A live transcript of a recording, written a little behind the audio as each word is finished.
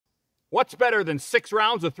What's better than 6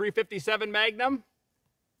 rounds of 357 Magnum?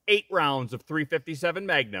 8 rounds of 357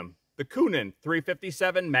 Magnum. The Coonan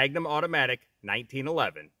 357 Magnum Automatic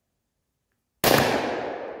 1911.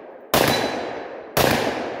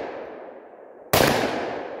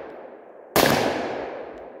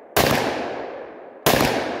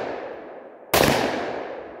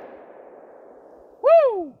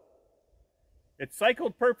 Woo! It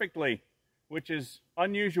cycled perfectly, which is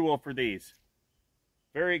unusual for these.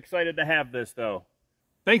 Very excited to have this though.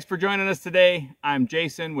 Thanks for joining us today. I'm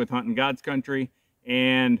Jason with Hunting God's Country,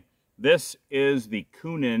 and this is the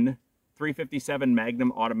Coonan 357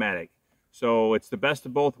 Magnum Automatic. So it's the best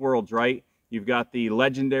of both worlds, right? You've got the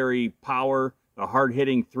legendary power, the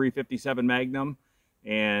hard-hitting 357 Magnum,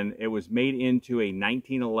 and it was made into a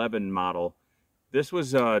 1911 model. This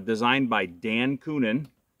was designed by Dan Coonan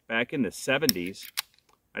back in the 70s.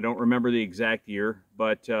 I don't remember the exact year,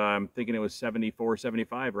 but I'm thinking it was 74,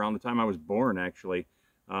 75, around the time I was born, actually.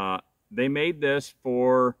 They made this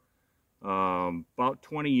for about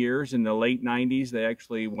 20 years. In the late 90s, they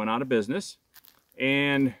actually went out of business.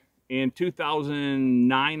 And in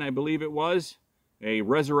 2009, I believe it was, they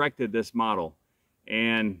resurrected this model.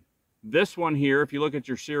 And this one here, if you look at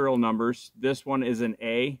your serial numbers, this one is an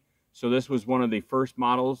A. So this was one of the first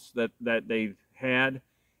models that they had.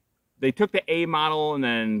 They took the A model and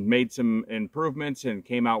then made some improvements and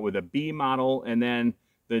came out with a B model. And then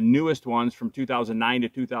the newest ones from 2009 to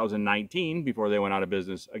 2019, before they went out of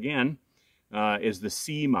business again, is the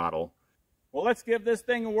C model. Well, let's give this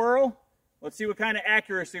thing a whirl. Let's see what kind of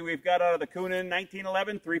accuracy we've got out of the Coonan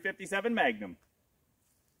 1911 357 Magnum.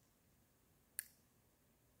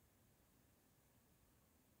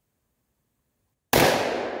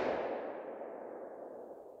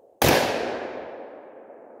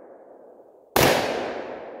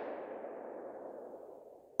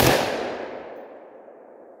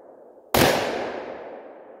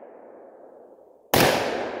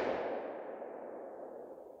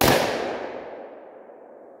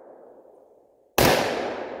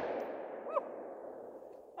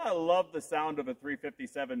 I love the sound of a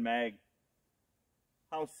 357 mag.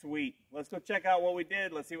 How sweet. Let's go check out what we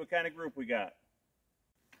did. Let's see what kind of group we got.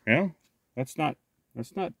 Yeah, that's not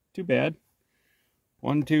too bad.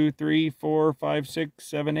 1, 2, 3, 4, 5, 6,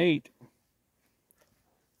 7, 8.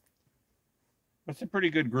 That's a pretty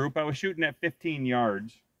good group. I was shooting at 15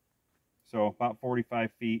 yards, so about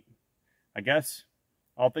 45 feet. I guess,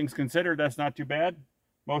 all things considered, that's not too bad.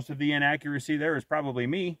 Most of the inaccuracy there is probably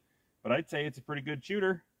me, but I'd say it's a pretty good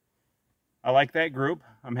shooter. I like that group.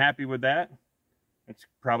 I'm happy with that. It's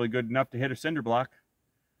probably good enough to hit a cinder block.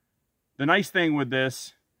 The nice thing with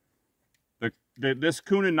this, this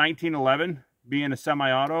Coonan 1911 being a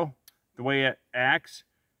semi-auto, the way it acts,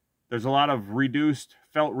 there's a lot of reduced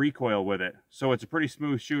felt recoil with it. So it's a pretty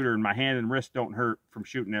smooth shooter, and my hand and wrist don't hurt from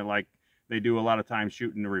shooting it like they do a lot of times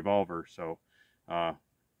shooting the revolver. So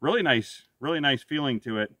really nice feeling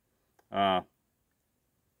to it.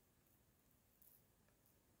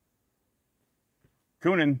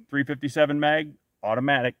 Coonan 357 mag,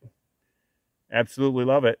 automatic. Absolutely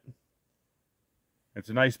love it. It's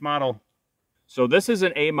a nice model. So this is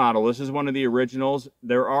an A model. This is one of the originals.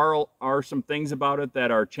 There are some things about it that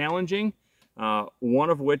are challenging, one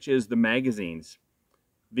of which is the magazines.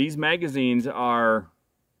 These magazines are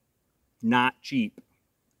not cheap.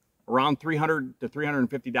 Around $300 to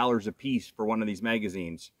 $350 a piece for one of these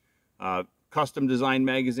magazines. Custom designed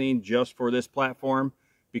magazine just for this platform,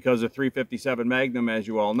 because the 357 Magnum, as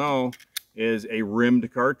you all know, is a rimmed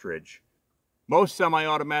cartridge. Most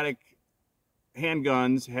semi-automatic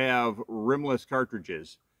handguns have rimless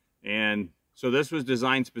cartridges, and so this was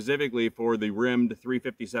designed specifically for the rimmed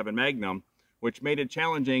 357 Magnum, which made it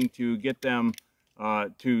challenging to get them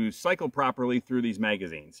to cycle properly through these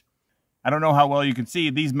magazines. I don't know how well you can see,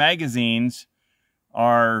 these magazines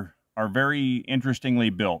are very interestingly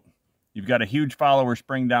built. You've got a huge follower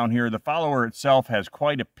spring down here. The follower itself has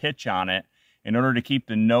quite a pitch on it in order to keep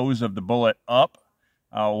the nose of the bullet up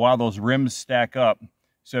while those rims stack up.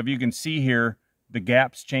 So if you can see here, the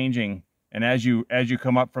gap's changing, and as you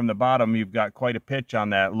come up from the bottom, you've got quite a pitch on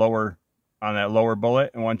that lower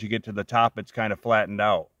bullet, and once you get to the top, it's kind of flattened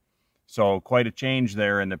out. So quite a change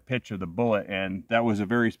there in the pitch of the bullet, and that was a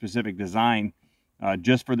very specific design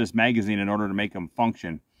just for this magazine in order to make them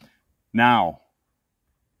function. Now,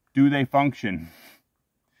 do they function?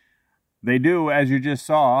 They do, as you just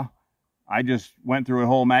saw. I just went through a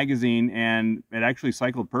whole magazine and it actually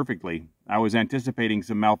cycled perfectly. I was anticipating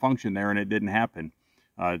some malfunction there and it didn't happen.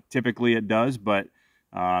 Typically it does, but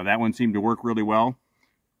that one seemed to work really well.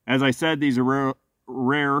 As I said, these are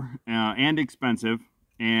rare and expensive,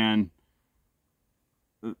 and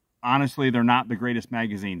honestly, they're not the greatest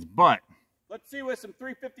magazines, but let's see what some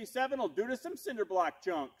 357 will do to some cinder block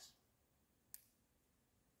chunks.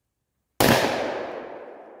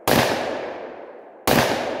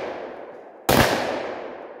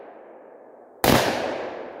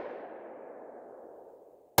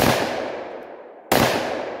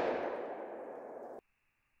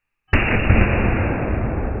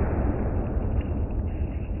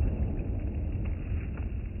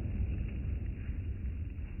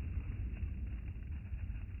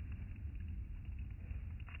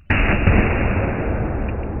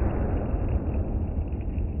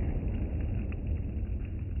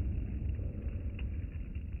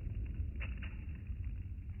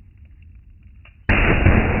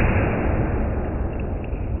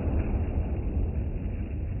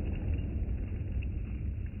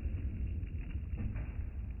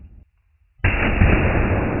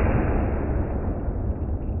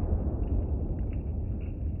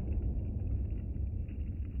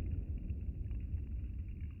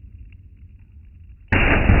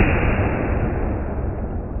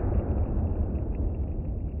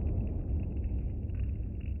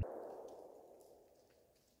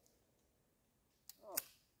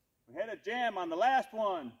 We had a jam on the last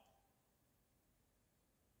one.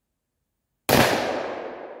 I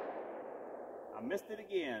missed it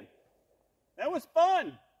again. That was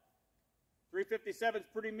fun. 357's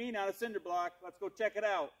pretty mean on a cinder block. Let's go check it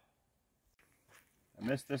out. I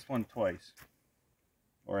missed this one twice.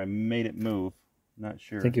 Or I made it move. Not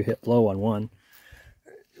sure. I think you hit low on one.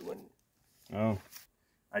 Oh.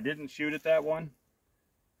 I didn't shoot at that one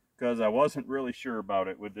because I wasn't really sure about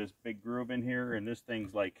it with this big groove in here, and this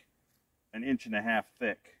thing's like 1.5 inches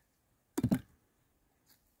thick.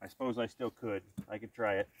 I suppose I still could. I could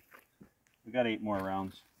try it. We got 8 more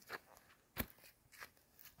rounds.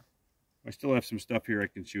 I still have some stuff here I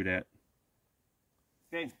can shoot at.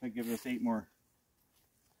 Okay, that gives us 8 more.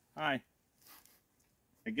 Hi.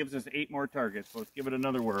 It gives us 8 more targets. So let's give it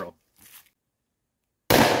another whirl.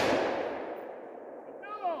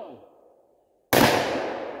 No!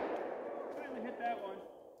 Finally hit that one.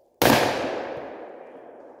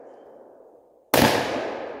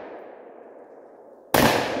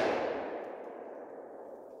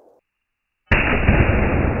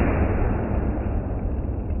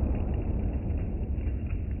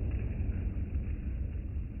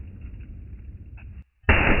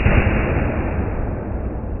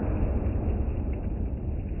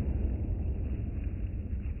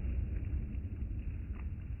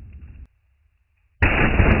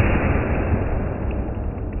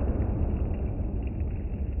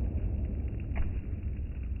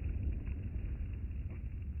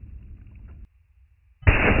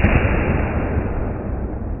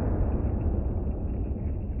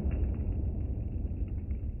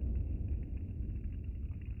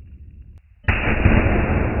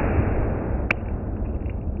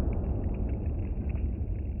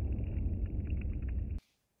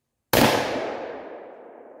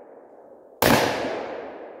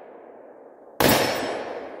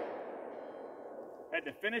 Had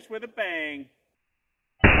to finish with a bang.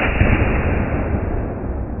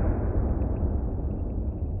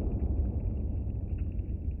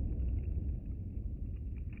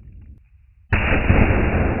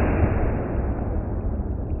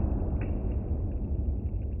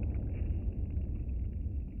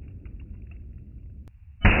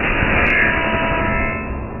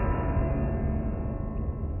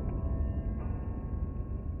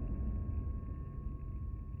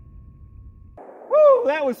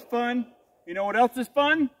 That was fun. You know what else is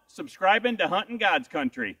fun? Subscribing to Hunting God's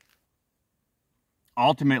Country.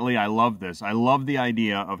 Ultimately, I love this. I love the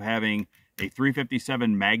idea of having a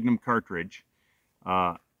 357 Magnum cartridge.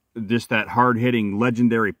 Just that hard-hitting,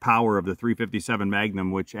 legendary power of the 357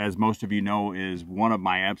 Magnum, which, as most of you know, is one of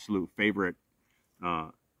my absolute favorite.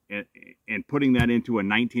 And putting that into a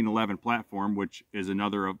 1911 platform, which is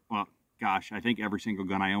another of, well, gosh, I think every single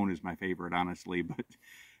gun I own is my favorite, honestly. But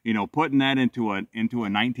you know, putting that into a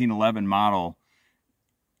 1911 model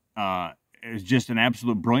is just an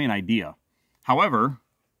absolute brilliant idea. However,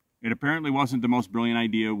 it apparently wasn't the most brilliant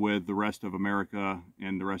idea with the rest of America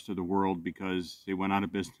and the rest of the world, because they went out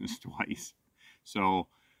of business twice. So,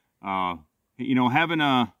 you know, having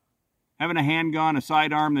a handgun, a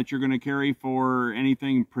sidearm that you're going to carry for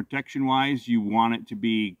anything protection-wise, you want it to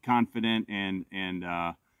be confident and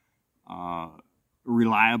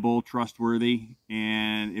reliable, trustworthy,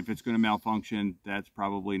 and if it's going to malfunction, that's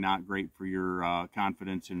probably not great for your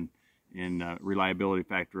confidence and reliability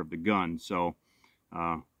factor of the gun. So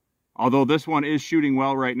although this one is shooting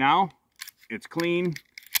well right now, it's clean.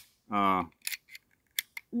 Wow,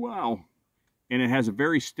 and it has a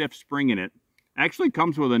very stiff spring in it. Actually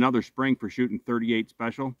comes with another spring for shooting 38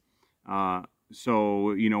 special.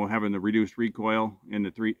 So, you know, having the reduced recoil in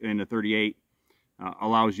the 38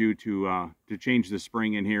 allows you to change the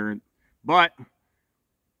spring in here. But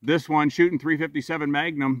this one, shooting 357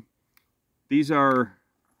 Magnum, these are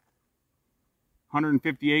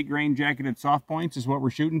 158 grain jacketed soft points is what we're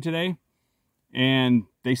shooting today, and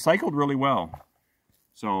they cycled really well.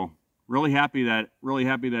 So really happy that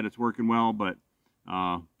it's working well. But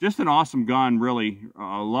just an awesome gun, really.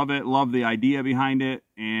 Love it, love the idea behind it,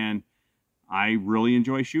 and I really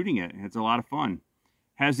enjoy shooting it. It's a lot of fun.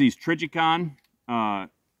 Has these Trigicon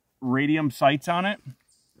iridium sights on it.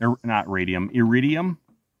 Not radium, iridium.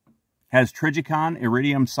 Has Trigicon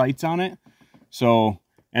iridium sights on it. So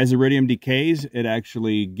as iridium decays, it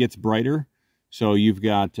actually gets brighter. So you've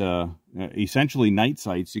got essentially night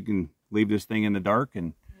sights. You can leave this thing in the dark,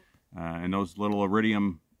 and those little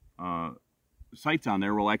iridium sights on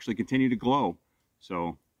there will actually continue to glow.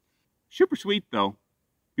 So super sweet though.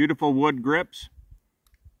 Beautiful wood grips.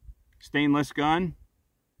 Stainless gun.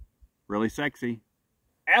 Really sexy.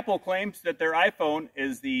 Apple claims that their iPhone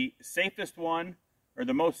is the safest one, or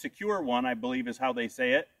the most secure one, I believe is how they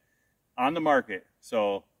say it, on the market.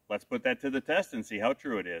 So let's put that to the test and see how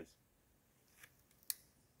true it is.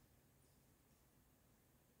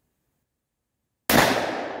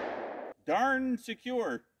 Darn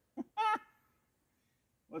secure.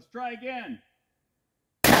 Let's try again.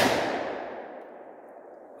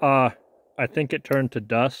 I think it turned to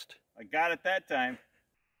dust. I got it that time.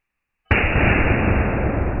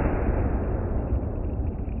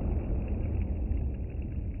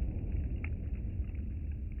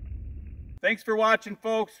 Thanks for watching,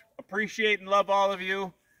 folks. Appreciate and love all of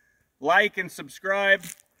you. Like and subscribe.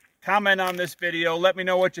 Comment on this video. Let me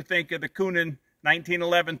know what you think of the Coonan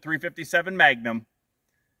 1911 357 Magnum.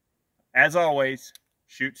 As always,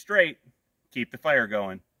 shoot straight. Keep the fire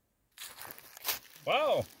going.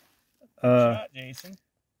 Wow. Shot, Jason.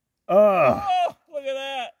 Oh, look at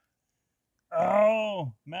that.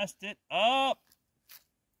 Oh, messed it up.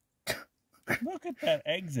 Look at that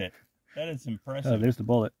exit. That is impressive. Oh, there's the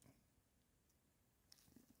bullet.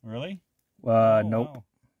 Really? Nope. Wow.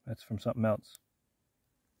 That's from something else.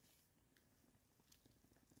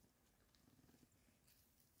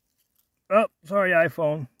 Oh, sorry,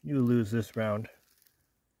 iPhone. You lose this round.